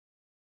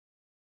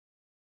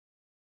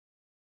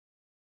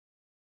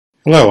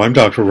Hello, I'm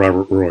Dr.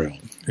 Robert Royal,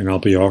 and I'll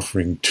be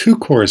offering two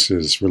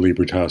courses for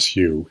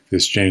LibertasU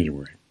this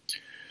January.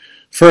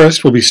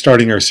 First, we'll be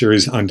starting our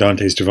series on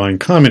Dante's Divine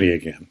Comedy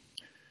again.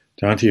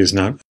 Dante is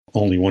not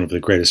only one of the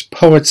greatest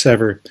poets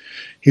ever,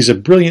 he's a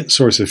brilliant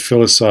source of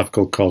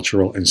philosophical,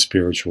 cultural, and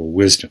spiritual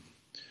wisdom.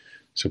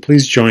 So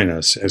please join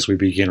us as we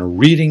begin a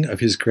reading of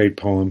his great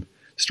poem,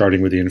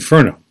 starting with the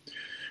Inferno,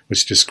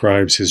 which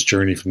describes his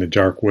journey from the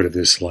dark wood of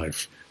this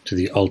life to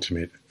the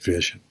ultimate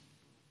vision.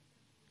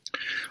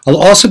 I'll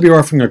also be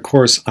offering a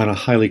course on a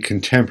highly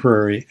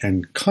contemporary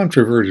and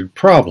controverted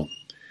problem.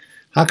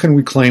 How can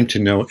we claim to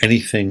know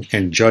anything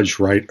and judge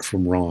right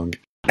from wrong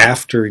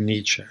after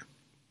Nietzsche?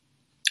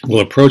 We'll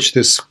approach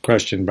this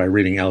question by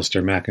reading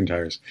Alasdair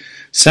MacIntyre's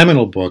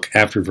seminal book,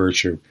 After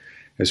Virtue,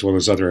 as well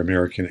as other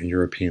American and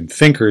European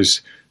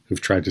thinkers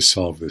who've tried to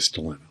solve this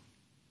dilemma.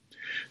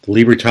 The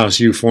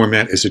LibertasU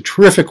format is a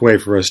terrific way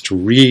for us to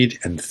read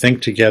and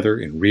think together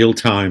in real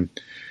time,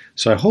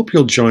 so I hope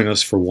you'll join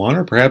us for one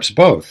or perhaps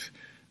both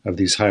of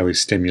these highly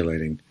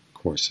stimulating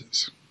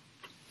courses.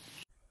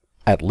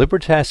 At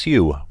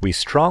LibertasU, we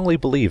strongly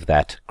believe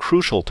that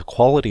crucial to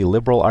quality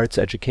liberal arts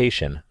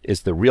education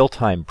is the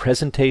real-time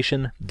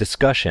presentation,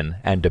 discussion,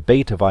 and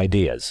debate of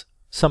ideas,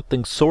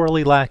 something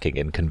sorely lacking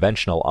in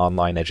conventional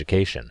online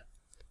education.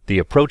 The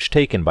approach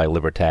taken by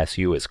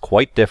LibertasU is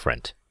quite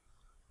different.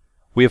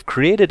 We have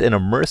created an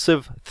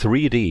immersive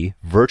 3D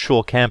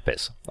virtual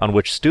campus on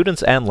which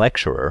students and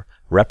lecturer,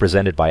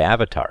 represented by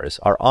avatars,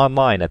 are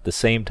online at the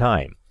same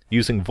time,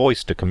 using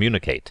voice to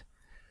communicate.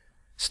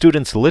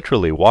 Students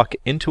literally walk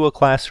into a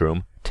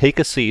classroom, take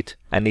a seat,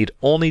 and need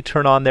only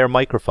turn on their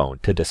microphone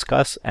to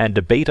discuss and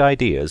debate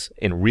ideas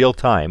in real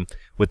time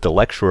with the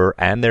lecturer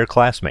and their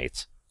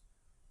classmates.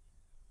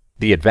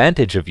 The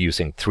advantage of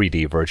using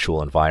 3D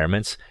virtual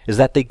environments is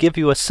that they give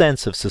you a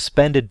sense of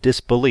suspended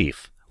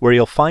disbelief, where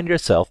you'll find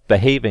yourself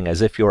behaving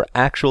as if you're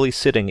actually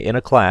sitting in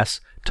a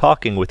class,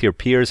 talking with your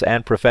peers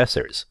and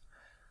professors.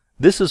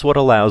 This is what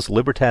allows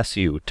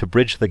LibertasU to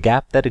bridge the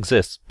gap that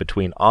exists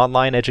between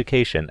online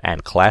education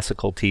and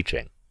classical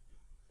teaching.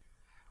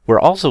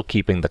 We're also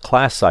keeping the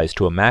class size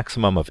to a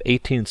maximum of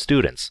 18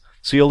 students,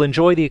 so you'll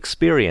enjoy the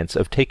experience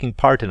of taking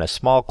part in a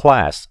small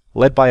class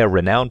led by a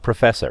renowned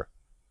professor.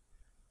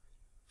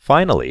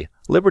 Finally,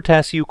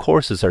 LibertasU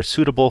courses are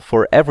suitable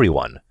for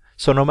everyone,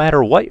 so no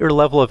matter what your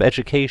level of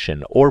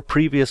education or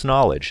previous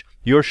knowledge,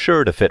 you're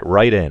sure to fit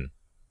right in.